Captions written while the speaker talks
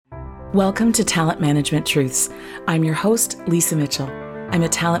Welcome to Talent Management Truths. I'm your host, Lisa Mitchell. I'm a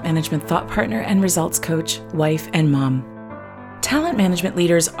talent management thought partner and results coach, wife, and mom. Talent management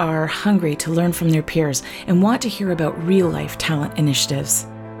leaders are hungry to learn from their peers and want to hear about real-life talent initiatives.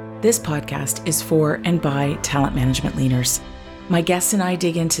 This podcast is for and by talent management leaders. My guests and I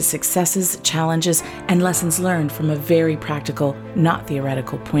dig into successes, challenges, and lessons learned from a very practical, not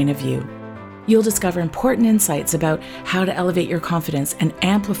theoretical point of view. You'll discover important insights about how to elevate your confidence and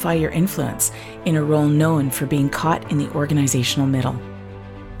amplify your influence in a role known for being caught in the organizational middle.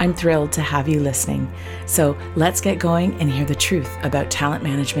 I'm thrilled to have you listening. So let's get going and hear the truth about talent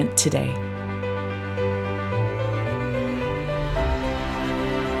management today.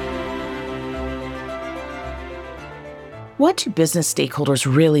 What do business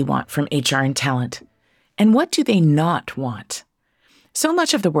stakeholders really want from HR and talent? And what do they not want? So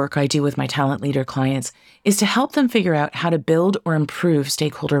much of the work I do with my talent leader clients is to help them figure out how to build or improve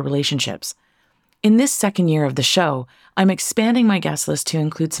stakeholder relationships. In this second year of the show, I'm expanding my guest list to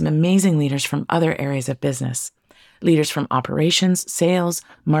include some amazing leaders from other areas of business. Leaders from operations, sales,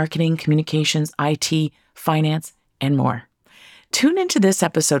 marketing, communications, IT, finance, and more. Tune into this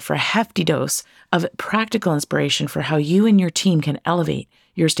episode for a hefty dose of practical inspiration for how you and your team can elevate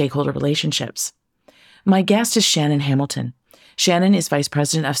your stakeholder relationships. My guest is Shannon Hamilton. Shannon is Vice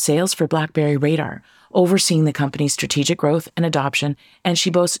President of Sales for BlackBerry Radar, overseeing the company's strategic growth and adoption, and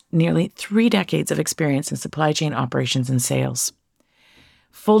she boasts nearly 3 decades of experience in supply chain operations and sales.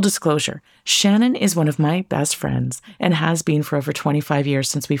 Full disclosure, Shannon is one of my best friends and has been for over 25 years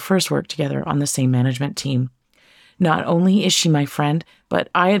since we first worked together on the same management team. Not only is she my friend, but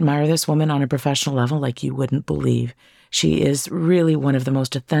I admire this woman on a professional level like you wouldn't believe. She is really one of the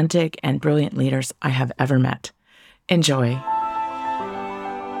most authentic and brilliant leaders I have ever met. Enjoy.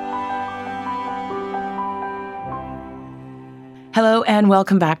 Hello and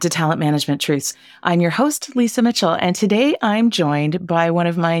welcome back to Talent Management Truths. I'm your host, Lisa Mitchell, and today I'm joined by one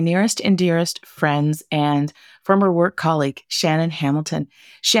of my nearest and dearest friends and former work colleague, Shannon Hamilton.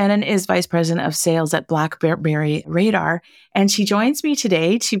 Shannon is Vice President of Sales at BlackBerry Radar, and she joins me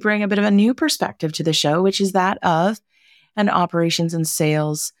today to bring a bit of a new perspective to the show, which is that of an operations and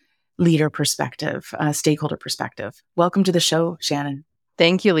sales leader perspective, stakeholder perspective. Welcome to the show, Shannon.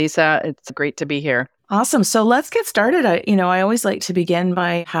 Thank you, Lisa. It's great to be here. Awesome. So let's get started. I always like to begin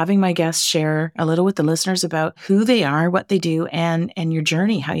by having my guests share a little with the listeners about who they are, what they do, and your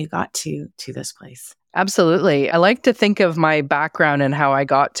journey, how you got to this place. Absolutely. I like to think of my background and how I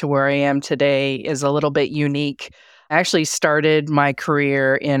got to where I am today is a little bit unique. I actually started my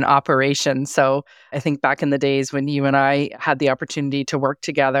career in operations. So I think back in the days when you and I had the opportunity to work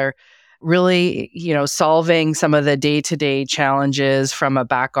together, really, solving some of the day-to-day challenges from a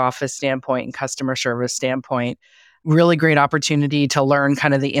back office standpoint and customer service standpoint. Really great opportunity to learn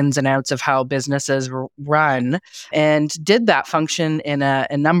kind of the ins and outs of how businesses run, and did that function in a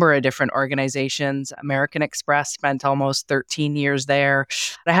number of different organizations. American Express, spent almost 13 years there.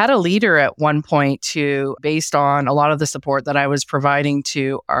 I had a leader at one point who, based on a lot of the support that I was providing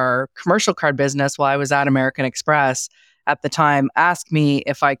to our commercial card business while I was at American Express, at the time, asked me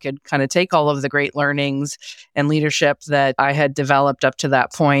if I could kind of take all of the great learnings and leadership that I had developed up to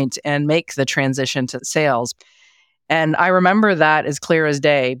that point and make the transition to sales. And I remember that as clear as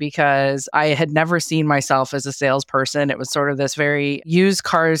day because I had never seen myself as a salesperson. It was sort of this very used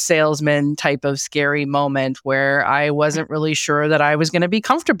car salesman type of scary moment where I wasn't really sure that I was going to be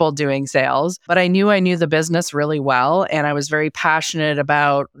comfortable doing sales, but I knew the business really well. And I was very passionate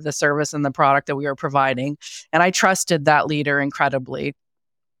about the service and the product that we were providing. And I trusted that leader incredibly.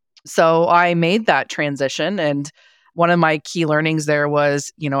 So I made that transition. And one of my key learnings there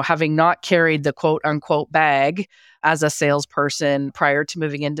was, having not carried the quote unquote bag as a salesperson prior to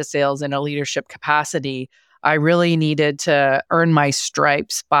moving into sales in a leadership capacity, I really needed to earn my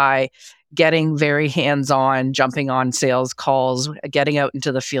stripes by getting very hands-on, jumping on sales calls, getting out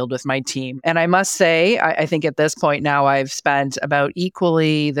into the field with my team. And I must say, I think at this point now, I've spent about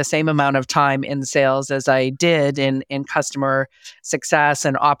equally the same amount of time in sales as I did in customer success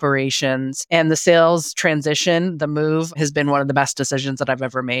and operations. And the sales transition, the move, has been one of the best decisions that I've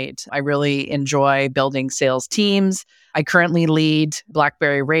ever made. I really enjoy building sales teams. I currently lead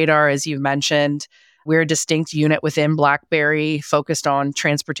BlackBerry Radar, as you've mentioned. We're a distinct unit within BlackBerry focused on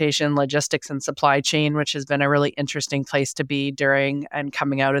transportation, logistics, and supply chain, which has been a really interesting place to be during and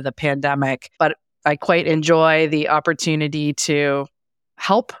coming out of the pandemic. But I quite enjoy the opportunity to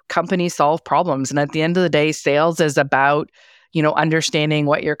help companies solve problems. And at the end of the day, sales is about, understanding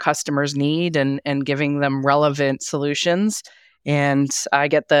what your customers need and giving them relevant solutions. And I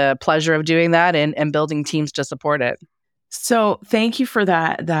get the pleasure of doing that and building teams to support it. So thank you for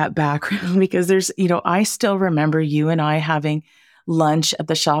that background because I still remember you and I having lunch at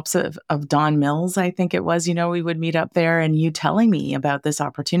the shops of Don Mills, I think it was. We would meet up there and you telling me about this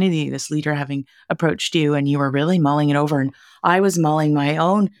opportunity, this leader having approached you, and you were really mulling it over. And I was mulling my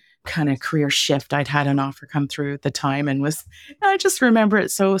own kind of career shift. I'd had an offer come through at the time I just remember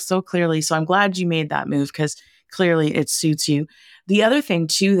it so clearly. So I'm glad you made that move because clearly it suits you. The other thing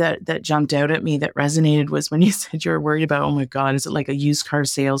too that jumped out at me that resonated was when you said you were worried about, oh my God, is it like a used car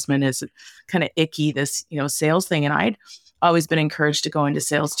salesman? Is it kind of icky, this, sales thing? And I'd always been encouraged to go into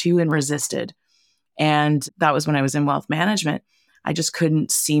sales too and resisted. And that was when I was in wealth management. I just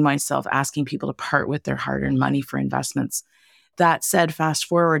couldn't see myself asking people to part with their hard-earned money for investments. That said, fast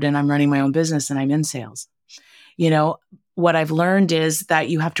forward and I'm running my own business and I'm in sales. What I've learned is that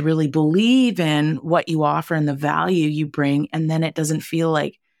you have to really believe in what you offer and the value you bring. And then it doesn't feel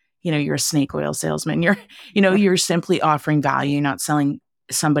like, you're a snake oil salesman. You're simply offering value, not selling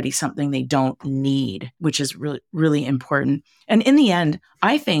somebody something they don't need, which is really, really important. And in the end,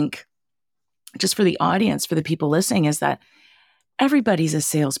 I think just for the audience, for the people listening, is that everybody's a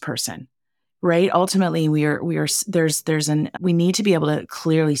salesperson. Right. Ultimately, we need to be able to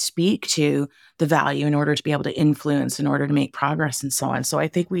clearly speak to the value in order to be able to influence, in order to make progress and so on. So I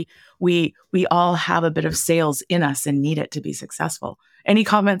think we all have a bit of sales in us and need it to be successful. Any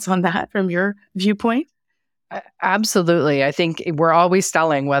comments on that from your viewpoint? Absolutely. I think we're always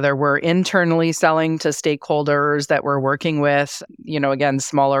selling, whether we're internally selling to stakeholders that we're working with, again,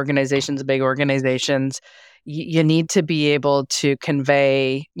 small organizations, big organizations. You need to be able to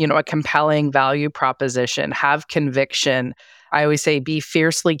convey, a compelling value proposition, have conviction. I always say be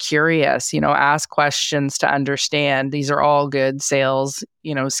fiercely curious, ask questions to understand. These are all good sales,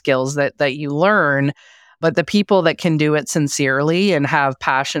 skills that you learn. But the people that can do it sincerely and have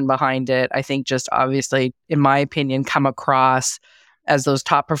passion behind it, I think just obviously, in my opinion, come across as those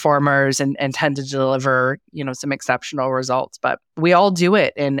top performers and tend to deliver, some exceptional results. But we all do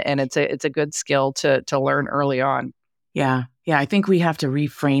it, and it's a good skill to learn early on. Yeah. I think we have to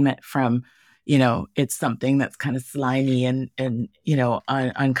reframe it from, it's something that's kind of slimy and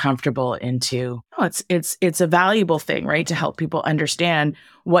uncomfortable into, it's a valuable thing, right? To help people understand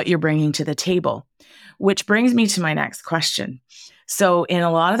what you're bringing to the table, which brings me to my next question. So in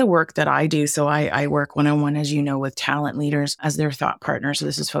a lot of the work that I do, so I work one-on-one, as you know, with talent leaders as their thought partners. So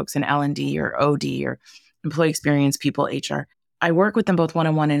this is folks in L&D or OD or employee experience people, HR. I work with them both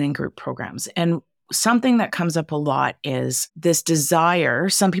one-on-one and in group programs. And something that comes up a lot is this desire.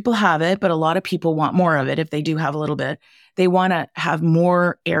 Some people have it, but a lot of people want more of it. If they do have a little bit, they want to have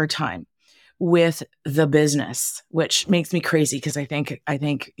more airtime with the business, which makes me crazy because I think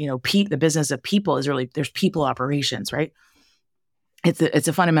the business of people is really, there's people operations, right? It's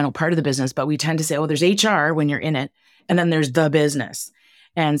a fundamental part of the business, but we tend to say, oh, there's HR when you're in it, and then there's the business.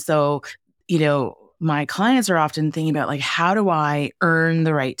 And so, my clients are often thinking about like, how do I earn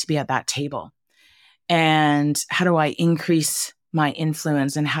the right to be at that table? And how do I increase my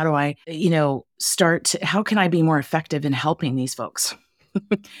influence? And how do I, how can I be more effective in helping these folks?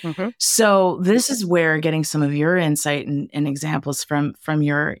 Mm-hmm. So this is where getting some of your insight and examples from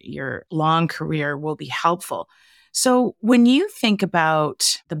your long career will be helpful. So when you think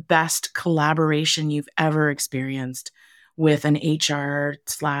about the best collaboration you've ever experienced with an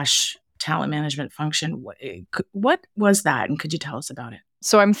HR/talent management function, what was that? And could you tell us about it?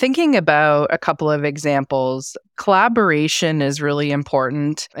 So I'm thinking about a couple of examples. Collaboration is really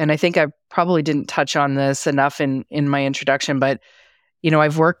important. And I think I probably didn't touch on this enough in my introduction, but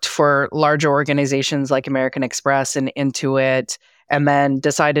I've worked for larger organizations like American Express and Intuit, and then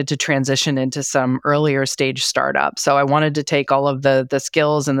decided to transition into some earlier stage startups. So I wanted to take all of the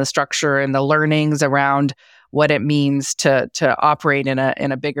skills and the structure and the learnings around what it means to operate in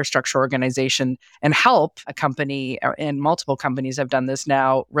a bigger structure organization and help a company, and multiple companies have done this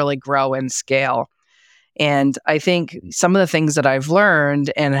now, really grow and scale. And I think some of the things that I've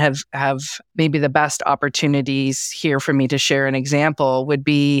learned and have maybe the best opportunities here for me to share an example would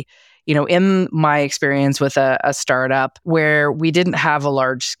be, in my experience with a startup where we didn't have a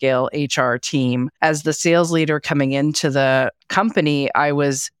large scale HR team. As the sales leader coming into the company, I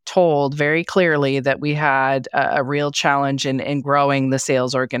was told very clearly that we had a real challenge in growing the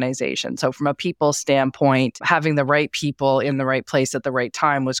sales organization. So from a people standpoint, having the right people in the right place at the right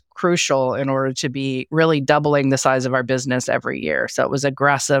time was crucial in order to be really doubling the size of our business every year. So it was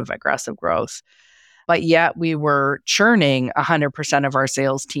aggressive growth. But yet we were churning 100% of our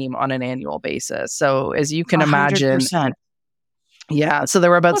sales team on an annual basis. So as you can 100%. Imagine, yeah. So there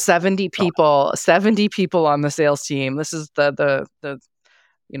were about 70 people on the sales team. This is the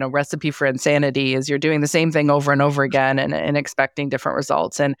recipe for insanity is you're doing the same thing over and over again and expecting different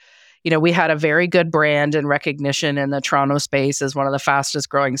results. And we had a very good brand and recognition in the Toronto space as one of the fastest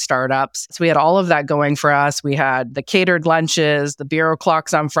growing startups. So we had all of that going for us. We had the catered lunches, the bureau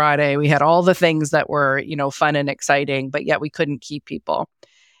clocks on Friday. We had all the things that were, fun and exciting, but yet we couldn't keep people.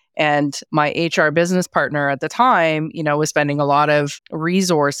 And my HR business partner at the time, was spending a lot of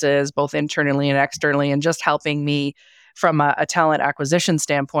resources, both internally and externally, and just helping me from a talent acquisition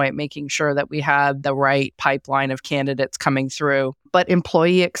standpoint, making sure that we had the right pipeline of candidates coming through. But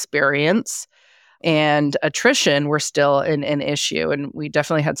employee experience and attrition were still an issue. And we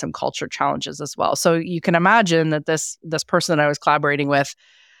definitely had some culture challenges as well. So you can imagine that this person that I was collaborating with,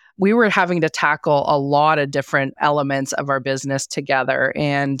 we were having to tackle a lot of different elements of our business together.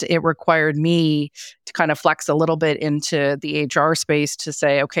 And it required me to kind of flex a little bit into the HR space to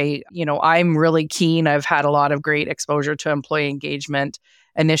say, okay, I'm really keen. I've had a lot of great exposure to employee engagement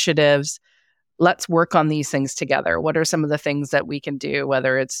initiatives. Let's work on these things together. What are some of the things that we can do,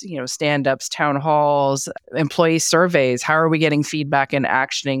 whether it's, stand-ups, town halls, employee surveys? How are we getting feedback and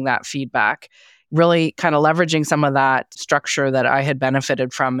actioning that feedback? Really kind of leveraging some of that structure that I had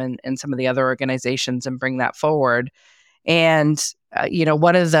benefited from in some of the other organizations and bring that forward. And,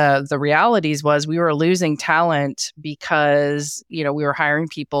 one of the realities was we were losing talent because, we were hiring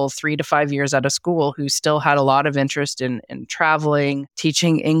people 3 to 5 years out of school who still had a lot of interest in traveling,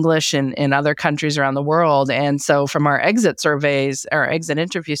 teaching English in other countries around the world. And so from our exit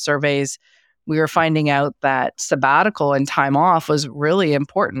interview surveys, we were finding out that sabbatical and time off was really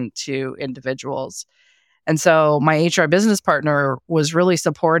important to individuals. And so my HR business partner was really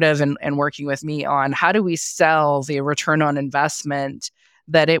supportive and working with me on how do we sell the return on investment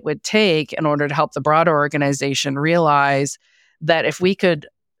that it would take in order to help the broader organization realize that if we could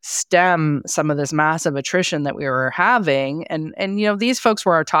stem some of this massive attrition that we were having, and these folks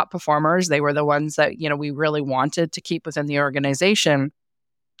were our top performers. They were the ones that, we really wanted to keep within the organization.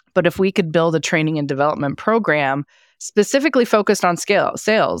 But if we could build a training and development program specifically focused on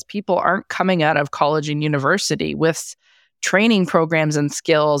sales, people aren't coming out of college and university with training programs and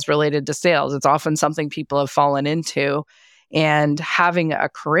skills related to sales. It's often something people have fallen into. And having a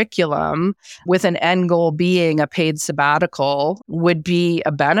curriculum with an end goal being a paid sabbatical would be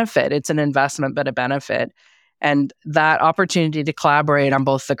a benefit. It's an investment, but a benefit. And that opportunity to collaborate on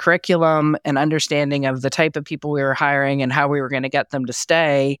both the curriculum and understanding of the type of people we were hiring and how we were going to get them to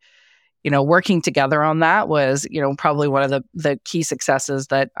stay, working together on that was, probably one of the key successes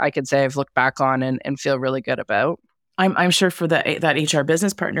that I could say I've looked back on and feel really good about. I'm sure for that HR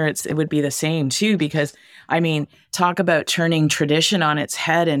business partner, it would be the same too, because talk about turning tradition on its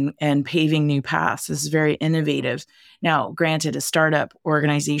head and paving new paths. This is very innovative. Now, granted, a startup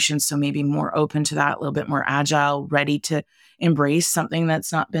organization, so maybe more open to that, a little bit more agile, ready to embrace something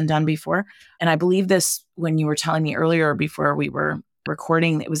that's not been done before. And I believe this when you were telling me earlier before we were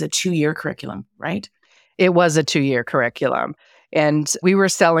recording, it was a 2-year curriculum, right? It was a 2-year curriculum. And we were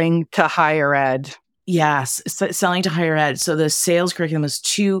selling to higher ed. Yes, selling to higher ed. So the sales curriculum was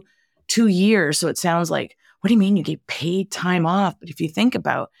two years. So it sounds like, what do you mean you get paid time off? But if you think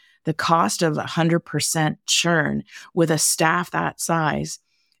about the cost of 100% churn with a staff that size,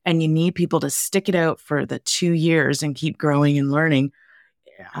 and you need people to stick it out for the 2 years and keep growing and learning,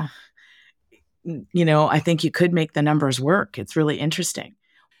 I think you could make the numbers work. It's really interesting.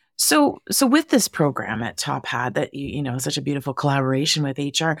 So with this program at Top Hat that, such a beautiful collaboration with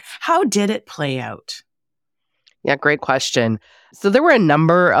HR, how did it play out? Yeah, great question. So there were a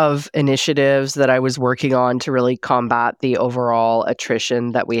number of initiatives that I was working on to really combat the overall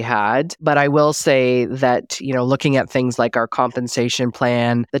attrition that we had. But I will say that, looking at things like our compensation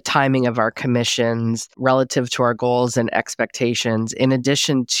plan, the timing of our commissions relative to our goals and expectations, in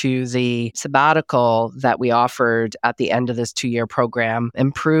addition to the sabbatical that we offered at the end of this 2-year program,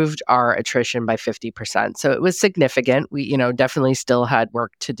 improved our attrition by 50%. So it was significant. We, definitely still had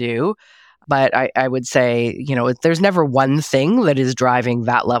work to do. But I would say, there's never one thing that is driving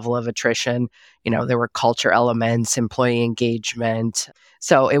that level of attrition. There were culture elements, employee engagement.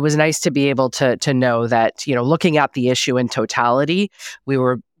 So it was nice to be able to know that, looking at the issue in totality, we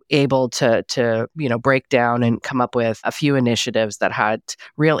were able to break down and come up with a few initiatives that had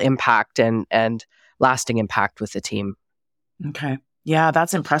real impact and lasting impact with the team. Okay. Yeah,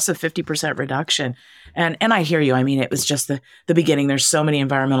 that's impressive, 50% reduction. And I hear you. It was just the beginning. There's so many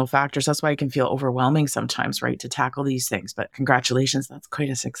environmental factors. That's why it can feel overwhelming sometimes, right, to tackle these things. But congratulations, that's quite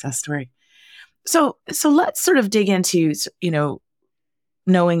a success story. So let's sort of dig into,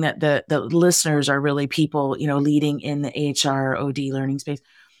 knowing that the listeners are really people, leading in the HR OD learning space.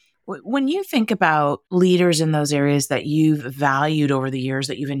 When you think about leaders in those areas that you've valued over the years,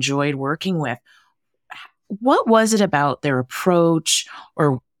 that you've enjoyed working with, what was it about their approach,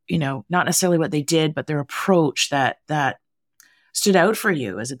 or, not necessarily what they did, but their approach that stood out for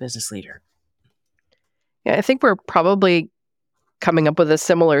you as a business leader? Yeah, I think we're probably coming up with a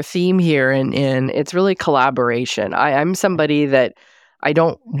similar theme here, and it's really collaboration. I'm somebody that I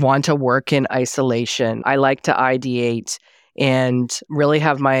don't want to work in isolation. I like to ideate and really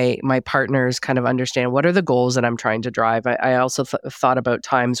have my partners kind of understand what are the goals that I'm trying to drive. I also thought about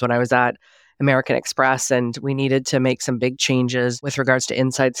times when I was at American Express and we needed to make some big changes with regards to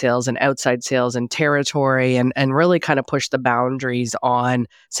inside sales and outside sales and territory, and really kind of push the boundaries on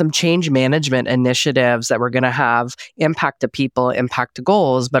some change management initiatives that were going to have impact to people, impact to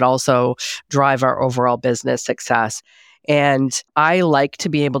goals, but also drive our overall business success. And I like to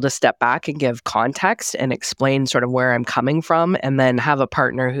be able to step back and give context and explain sort of where I'm coming from, and then have a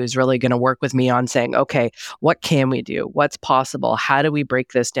partner who's really going to work with me on saying, okay, what can we do? What's possible? How do we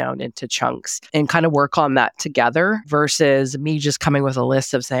break this down into chunks and kind of work on that together versus me just coming with a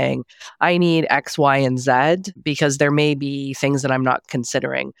list of saying, I need X, Y, and Z, because there may be things that I'm not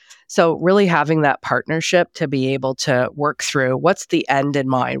considering. So really having that partnership to be able to work through what's the end in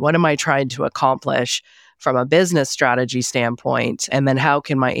mind? What am I trying to accomplish from a business strategy standpoint? And then how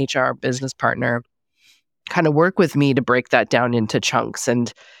can my HR business partner kind of work with me to break that down into chunks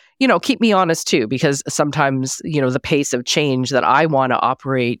and, keep me honest too, because sometimes, the pace of change that I want to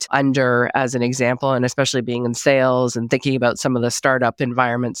operate under, as an example, and especially being in sales and thinking about some of the startup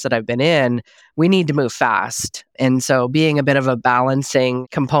environments that I've been in, we need to move fast. And so being a bit of a balancing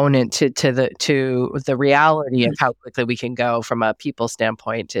component to the reality of how quickly we can go from a people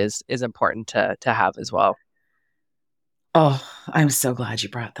standpoint is important to have as well. Oh, I'm so glad you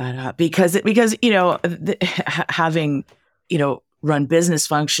brought that up, because having, run business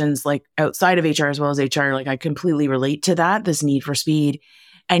functions like outside of HR as well as HR, like I completely relate to that, this need for speed.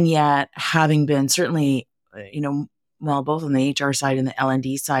 And yet having been certainly, both on the HR side and the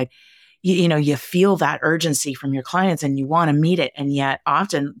L&D side, you feel that urgency from your clients and you want to meet it. And yet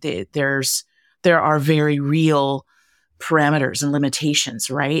often there are very real parameters and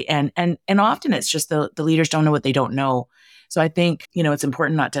limitations, right? And often it's just the leaders don't know what they don't know. So I think, it's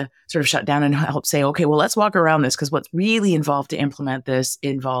important not to sort of shut down and help say, okay, well, let's walk around this, because what's really involved to implement this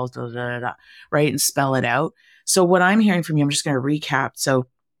involves, right? And spell it out. So what I'm hearing from you, I'm just going to recap. So,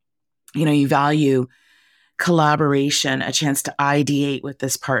 you value collaboration, a chance to ideate with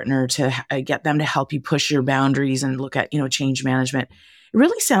this partner, to get them to help you push your boundaries and look at, change management. It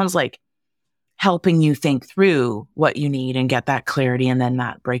really sounds like helping you think through what you need and get that clarity, and then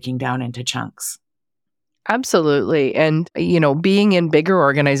that breaking down into chunks. Absolutely. And, being in bigger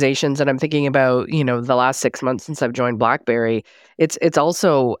organizations, and I'm thinking about, the last 6 months since I've joined BlackBerry, it's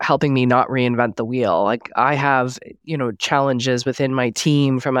also helping me not reinvent the wheel. Like I have, challenges within my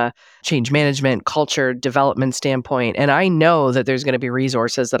team from a change management, culture development standpoint. And I know that there's going to be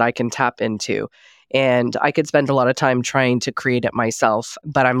resources that I can tap into. And I could spend a lot of time trying to create it myself,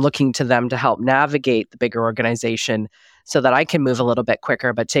 but I'm looking to them to help navigate the bigger organization so that I can move a little bit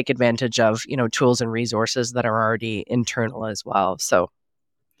quicker, but take advantage of, tools and resources that are already internal as well. So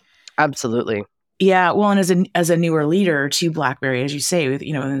absolutely. Yeah. Well, and as a newer leader to BlackBerry, as you say,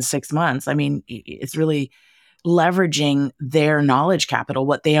 within 6 months, I mean, it's really leveraging their knowledge capital,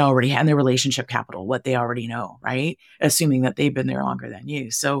 what they already have, and their relationship capital, what they already know, right? Assuming that they've been there longer than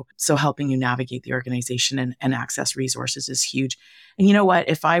you. So helping you navigate the organization and access resources is huge. And you know what?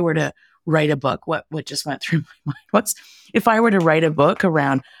 If I were to write a book, what just went through my mind? If I were to write a book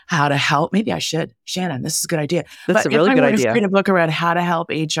around how to help, maybe I should. Shannon, this is a good idea. That's a really good idea. If I were to write a book around how to help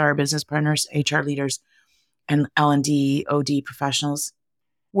HR business partners, HR leaders, and L&D, OD professionals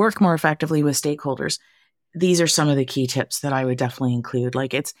work more effectively with stakeholders, these are some of the key tips that I would definitely include.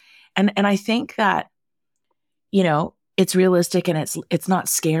 Like and I think that, it's realistic and it's not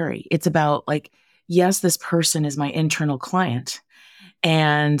scary. It's about like, yes, this person is my internal client.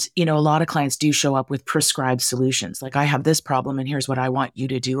 And, a lot of clients do show up with prescribed solutions. Like, I have this problem and here's what I want you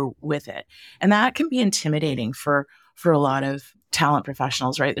to do with it. And that can be intimidating for a lot of talent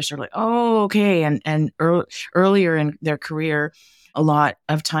professionals, right? They're sort of like, oh, okay. And earlier in their career, a lot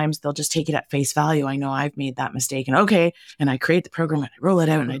of times they'll just take it at face value. I know I've made that mistake, and okay. And I create the program and I roll it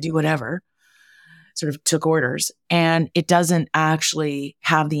out and I do whatever, sort of took orders, and it doesn't actually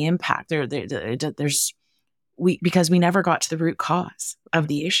have the impact because we never got to the root cause of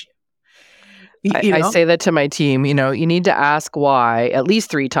the issue. I say that to my team, you need to ask why at least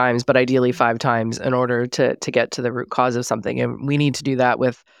 3 times, but ideally 5 times in order to get to the root cause of something. And we need to do that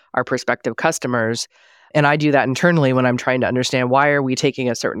with our prospective customers. And I do that internally when I'm trying to understand, why are we taking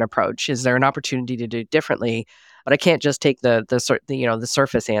a certain approach? Is there an opportunity to do it differently? But I can't just take the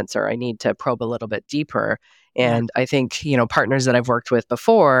surface answer. I need to probe a little bit deeper. Yeah. And I think, partners that I've worked with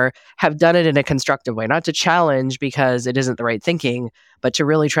before have done it in a constructive way, not to challenge because it isn't the right thinking, but to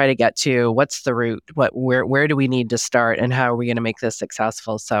really try to get to what's the root, where do we need to start, and how are we going to make this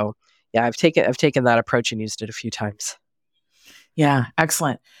successful? So yeah, I've taken that approach and used it a few times. Yeah,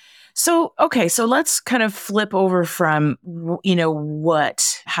 excellent. So, okay, so let's kind of flip over from,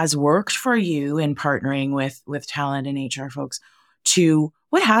 what has worked for you in partnering with talent and HR folks to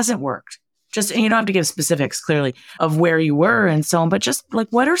what hasn't worked. Just, and you don't have to give specifics clearly of where you were and so on, but just like,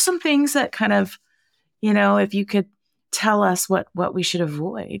 what are some things that kind of, if you could tell us what we should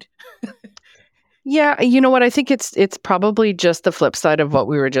avoid? Yeah, you know what? I think it's probably just the flip side of what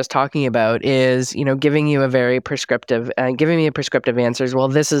we were just talking about is, giving you giving me a prescriptive answers. Well,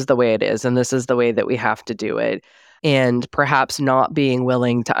 this is the way it is, and this is the way that we have to do it. And perhaps not being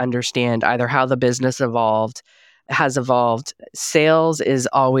willing to understand either how the business has evolved. Sales is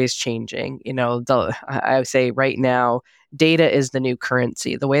always changing. I would say right now, data is the new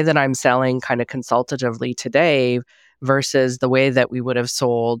currency. The way that I'm selling kind of consultatively today versus the way that we would have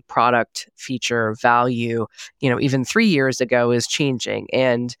sold product, feature, value, even 3 years ago is changing.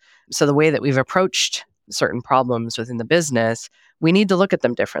 And so the way that we've approached certain problems within the business, we need to look at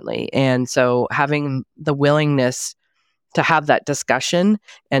them differently. And so having the willingness to have that discussion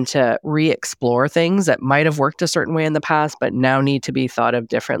and to re-explore things that might have worked a certain way in the past, but now need to be thought of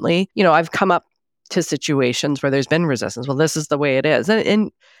differently. I've come up to situations where there's been resistance. Well, this is the way it is.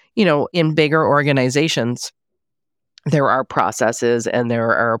 And in bigger organizations, there are processes and there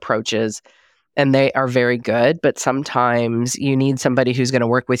are approaches, and they are very good, but sometimes you need somebody who's going to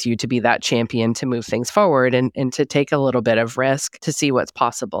work with you to be that champion to move things forward and to take a little bit of risk to see what's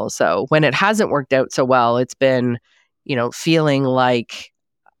possible. So when it hasn't worked out so well, it's been, feeling like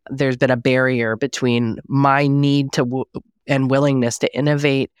there's been a barrier between my need to and willingness to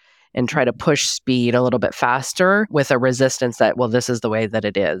innovate and try to push speed a little bit faster with a resistance that, well, this is the way that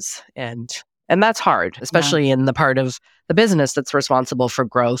it is. And that's hard, especially in the part of the business that's responsible for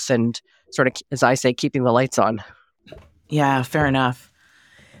growth and sort of, as I say, keeping the lights on. Yeah, fair enough.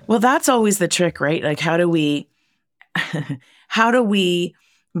 Well, that's always the trick, right? Like, how do we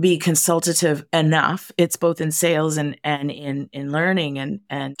be consultative enough? It's both in sales and in learning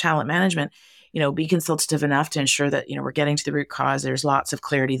and talent management, be consultative enough to ensure that, we're getting to the root cause. There's lots of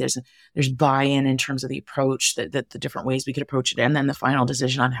clarity. There's buy-in in terms of the approach, that the different ways we could approach it, and then the final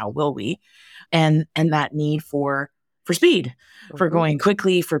decision on how will we, and that need for speed, for going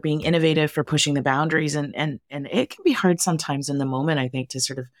quickly, for being innovative, for pushing the boundaries. And it can be hard sometimes in the moment, I think, to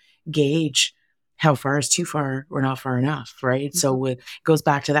sort of gauge how far is too far or not far enough, right? Mm-hmm. So it goes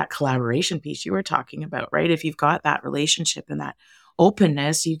back to that collaboration piece you were talking about, right? If you've got that relationship and that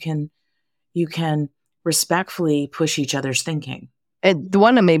openness, you can respectfully push each other's thinking. And the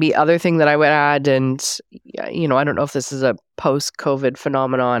one maybe other thing that I would add, and I don't know if this is a post-COVID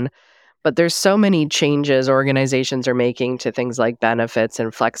phenomenon, but there's so many changes organizations are making to things like benefits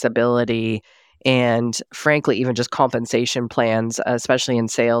and flexibility, and frankly, even just compensation plans, especially in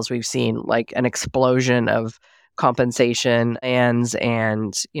sales. We've seen like an explosion of compensation and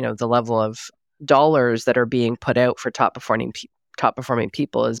the level of dollars that are being put out for top performing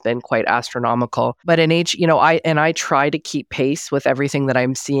people has been quite astronomical. But in I try to keep pace with everything that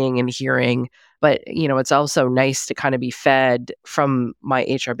I'm seeing and hearing. But, it's also nice to kind of be fed from my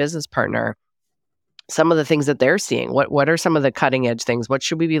HR business partner some of the things that they're seeing. What are some of the cutting edge things? What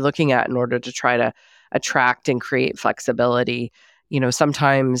should we be looking at in order to try to attract and create flexibility?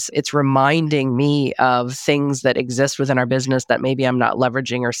 Sometimes it's reminding me of things that exist within our business that maybe I'm not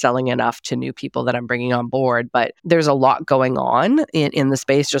leveraging or selling enough to new people that I'm bringing on board. But there's a lot going on in the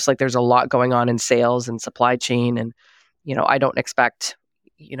space, just like there's a lot going on in sales and supply chain. And, I don't expect,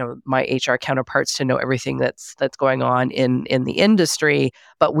 my HR counterparts to know everything that's going on in the industry,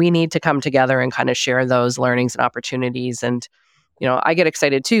 but we need to come together and kind of share those learnings and opportunities. And I get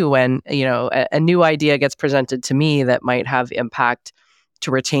excited too when, a new idea gets presented to me that might have impact to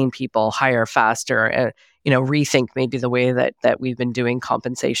retain people, hire faster, and, rethink maybe the way that we've been doing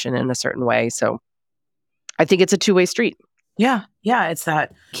compensation in a certain way. So I think it's a two-way street. Yeah. Yeah. It's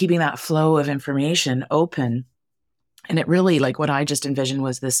that keeping that flow of information open. And it really, like, what I just envisioned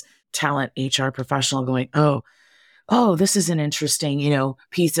was this talent HR professional going, oh, this is an interesting,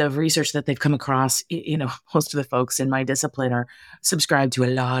 piece of research that they've come across. Most of the folks in my discipline are subscribed to a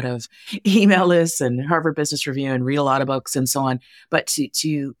lot of email lists and Harvard Business Review and read a lot of books and so on. But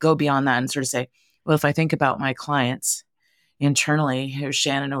to go beyond that and sort of say, well, if I think about my clients, internally, here's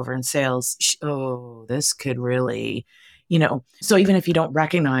Shannon over in sales. Oh, this could really, so even if you don't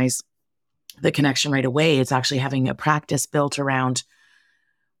recognize the connection right away, it's actually having a practice built around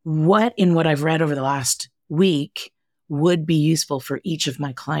what I've read over the last week would be useful for each of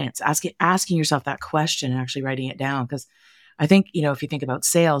my clients. Asking yourself that question and actually writing it down. Because I think, if you think about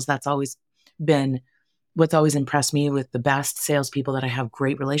sales, that's always been what's always impressed me with the best salespeople that I have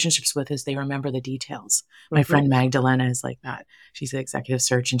great relationships with is they remember the details. My friend Magdalena is like that. She's an executive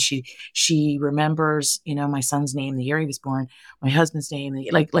search, and she remembers, my son's name, the year he was born, my husband's name,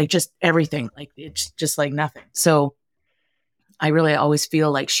 like just everything. Like it's just like nothing. So I really always feel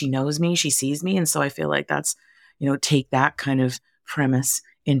like she knows me, she sees me. And so I feel like that's, take that kind of premise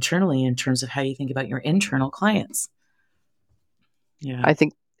internally in terms of how you think about your internal clients. Yeah. I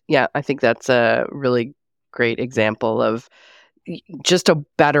think that's a really great example of just a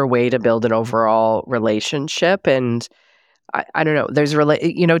better way to build an overall relationship. And I don't know, there's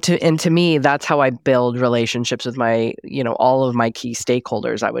to me, that's how I build relationships with my, all of my key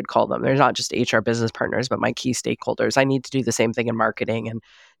stakeholders, I would call them. They're not just HR business partners, but my key stakeholders. I need to do the same thing in marketing and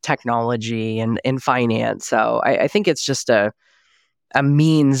technology and in finance. So I think it's just a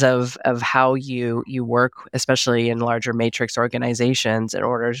means of how you work, especially in larger matrix organizations, in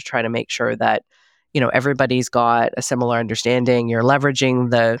order to try to make sure that, everybody's got a similar understanding. You're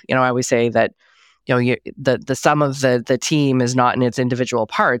leveraging I always say that, the sum of the team is not in its individual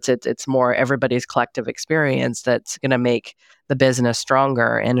parts. It's more everybody's collective experience that's going to make the business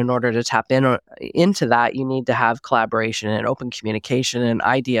stronger. And in order to tap into that, you need to have collaboration and open communication and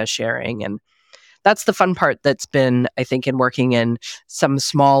idea sharing. And that's the fun part that's been, I think, in working in some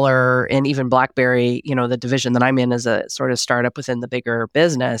smaller, and even BlackBerry, the division that I'm in is a sort of startup within the bigger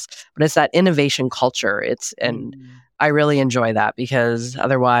business, but it's that innovation culture. And I really enjoy that, because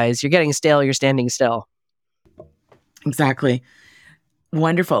otherwise you're getting stale, you're standing still. Exactly.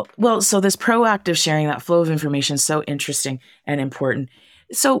 Wonderful. Well, so this proactive sharing, that flow of information is so interesting and important.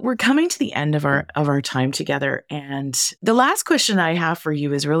 So we're coming to the end of our time together. And the last question I have for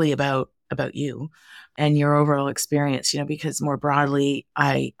you is really about you and your overall experience, because more broadly,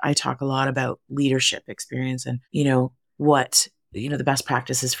 I talk a lot about leadership experience and, what, the best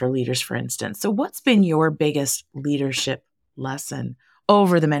practices for leaders, for instance. So what's been your biggest leadership lesson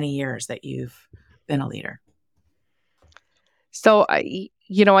over the many years that you've been a leader? So I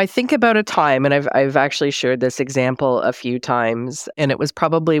think about a time, and I've actually shared this example a few times, and it was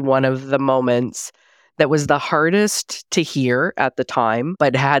probably one of the moments that was the hardest to hear at the time,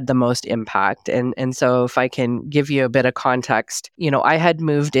 but had the most impact. And so if I can give you a bit of context, I had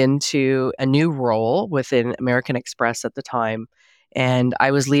moved into a new role within American Express at the time. And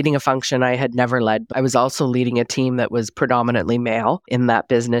I was leading a function I had never led. I was also leading a team that was predominantly male in that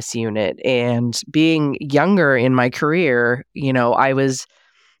business unit. And being younger in my career, I was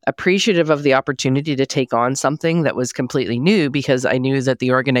appreciative of the opportunity to take on something that was completely new, because I knew that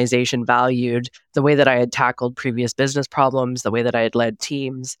the organization valued the way that I had tackled previous business problems, the way that I had led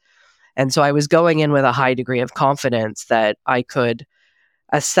teams. And so I was going in with a high degree of confidence that I could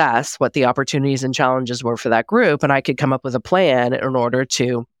assess what the opportunities and challenges were for that group, and I could come up with a plan in order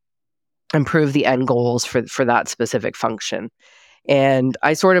to improve the end goals for that specific function. And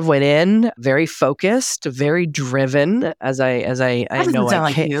I sort of went in very focused, very driven, as I know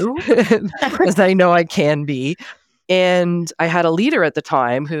I can, as I know I can be. And I had a leader at the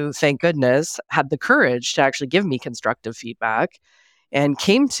time who, thank goodness, had the courage to actually give me constructive feedback, and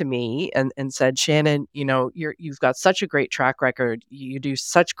came to me and said, Shannon, you've got such a great track record. You do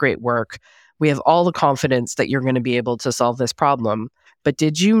such great work. We have all the confidence that you're going to be able to solve this problem. But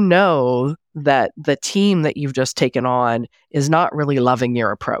did you know that the team that you've just taken on is not really loving your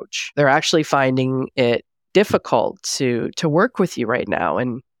approach? They're actually finding it difficult to work with you right now.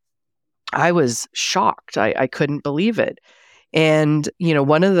 And I was shocked. I couldn't believe it. And,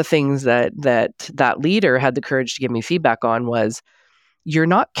 one of the things that leader had the courage to give me feedback on was, you're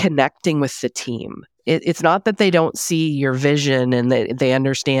not connecting with the team. It's not that they don't see your vision and they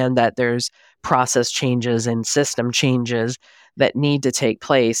understand that there's process changes and system changes that need to take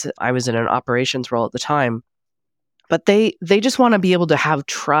place. I was in an operations role at the time, but they just want to be able to have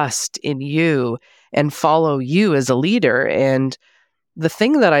trust in you and follow you as a leader. And the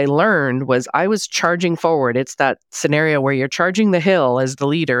thing that I learned was I was charging forward. It's that scenario where you're charging the hill as the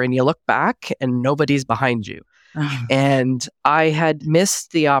leader and you look back and nobody's behind you. And I had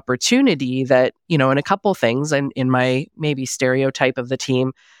missed the opportunity that, in a couple things, and in my maybe stereotype of the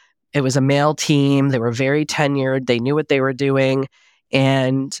team, it was a male team. They were very tenured. They knew what they were doing.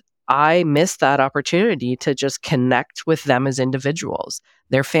 And I missed that opportunity to just connect with them as individuals,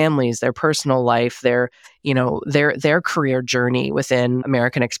 their families, their personal life, their career journey within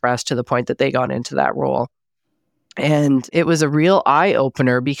American Express to the point that they got into that role. And it was a real eye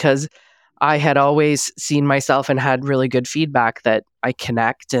opener because I had always seen myself and had really good feedback that I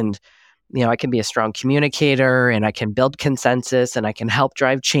connect and, I can be a strong communicator and I can build consensus and I can help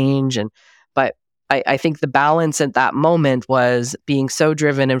drive change. But I think the balance at that moment was being so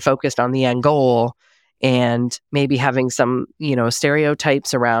driven and focused on the end goal and maybe having some,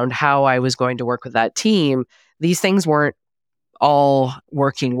 stereotypes around how I was going to work with that team. These things weren't all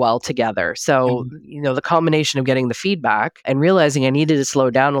working well together. So, the combination of getting the feedback and realizing I needed to slow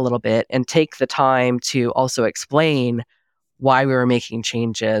down a little bit and take the time to also explain why we were making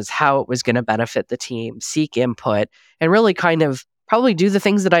changes, how it was going to benefit the team, seek input, and really kind of probably do the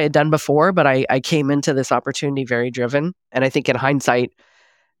things that I had done before, but I came into this opportunity very driven. And I think in hindsight,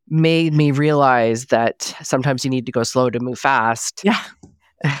 made me realize that sometimes you need to go slow to move fast. Yeah.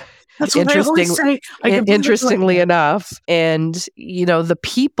 That's what I always say. Interestingly enough, and the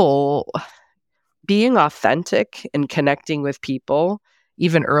people, being authentic and connecting with people,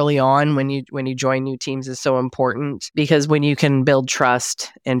 even early on when you join new teams, is so important, because when you can build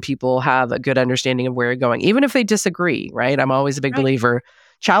trust and people have a good understanding of where you're going, even if they disagree, right? I'm always a big believer.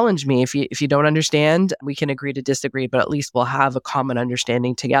 Challenge me if you don't understand. We can agree to disagree, but at least we'll have a common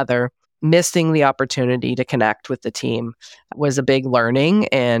understanding together. Missing the opportunity to connect with the team was a big learning,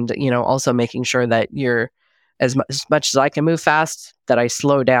 and also making sure that you're as much as I can move fast, that I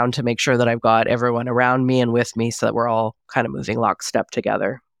slow down to make sure that I've got everyone around me and with me so that we're all kind of moving lockstep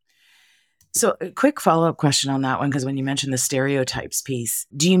together. So a quick follow-up question on that one, because when you mentioned the stereotypes piece,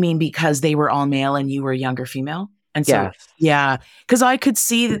 do you mean because they were all male and you were a younger female? And so, yeah, because I could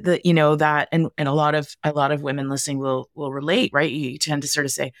see that that, and a lot of women listening will relate, right? You tend to sort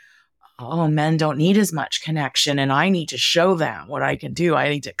of say, oh, men don't need as much connection and I need to show them what I can do. I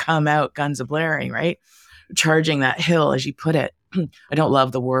need to come out guns a-blaring, right? Charging that hill, as you put it. I don't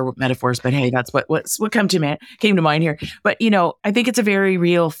love the war metaphors, but hey, that's what came to mind here. But, I think it's a very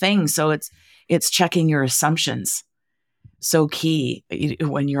real thing. So it's checking your assumptions. So key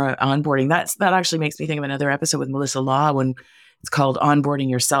when you're onboarding. That actually makes me think of another episode with Melissa Law when it's called Onboarding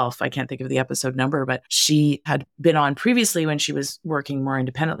Yourself. I can't think of the episode number, but she had been on previously when she was working more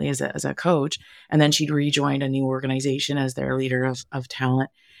independently as a coach. And then she'd rejoined a new organization as their leader of talent.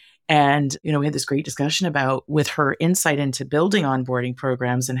 And, we had this great discussion about, with her insight into building onboarding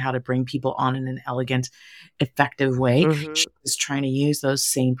programs and how to bring people on in an elegant, effective way. Mm-hmm. She was trying to use those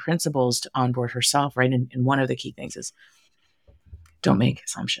same principles to onboard herself, right? And one of the key things is don't make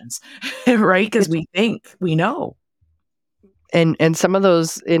assumptions, right? Because we think we know. And some of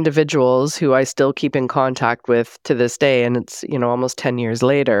those individuals who I still keep in contact with to this day, and it's, almost 10 years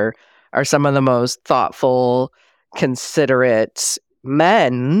later, are some of the most thoughtful, considerate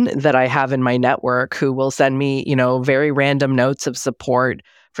men that I have in my network, who will send me, very random notes of support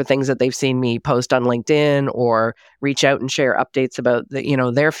for things that they've seen me post on LinkedIn, or reach out and share updates about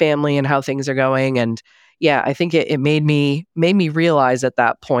their family and how things are going. And yeah, I think it made me realize at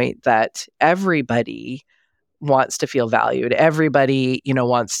that point that everybody wants to feel valued. Everybody,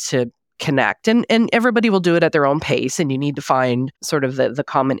 wants to connect, and everybody will do it at their own pace. And you need to find sort of the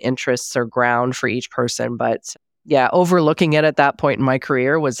common interests or ground for each person. But yeah, overlooking it at that point in my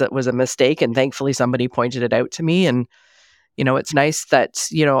career was a mistake. And thankfully somebody pointed it out to me. And, it's nice that,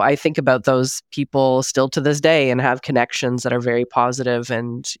 I think about those people still to this day and have connections that are very positive.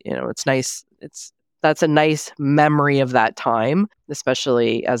 And, it's nice. That's a nice memory of that time,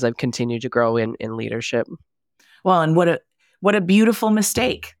 especially as I've continued to grow in leadership. Well, and what a beautiful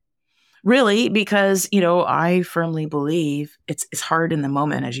mistake, really, because, I firmly believe it's hard in the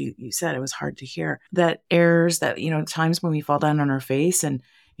moment. As you said, it was hard to hear that errors that, times when we fall down on our face and,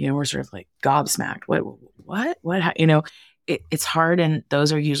 we're sort of like gobsmacked. What, it's hard. And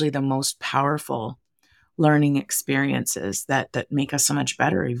those are usually the most powerful learning experiences that make us so much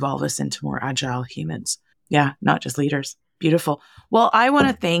better, evolve us into more agile humans. Yeah. Not just leaders. Beautiful. Well, I want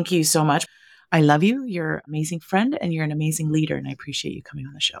to thank you so much. I love you. You're an amazing friend and you're an amazing leader. And I appreciate you coming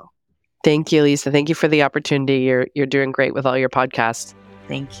on the show. Thank you, Lisa. Thank you for the opportunity. You're doing great with all your podcasts.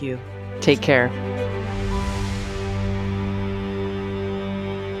 Thank you. Take care.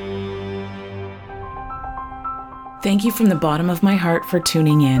 Thank you from the bottom of my heart for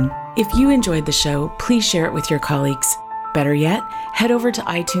tuning in. If you enjoyed the show, please share it with your colleagues. Better yet, head over to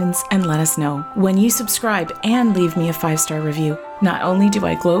iTunes and let us know. When you subscribe and leave me a 5-star review, not only do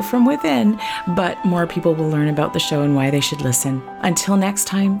I glow from within, but more people will learn about the show and why they should listen. Until next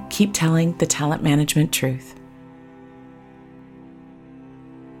time, keep telling the talent management truth.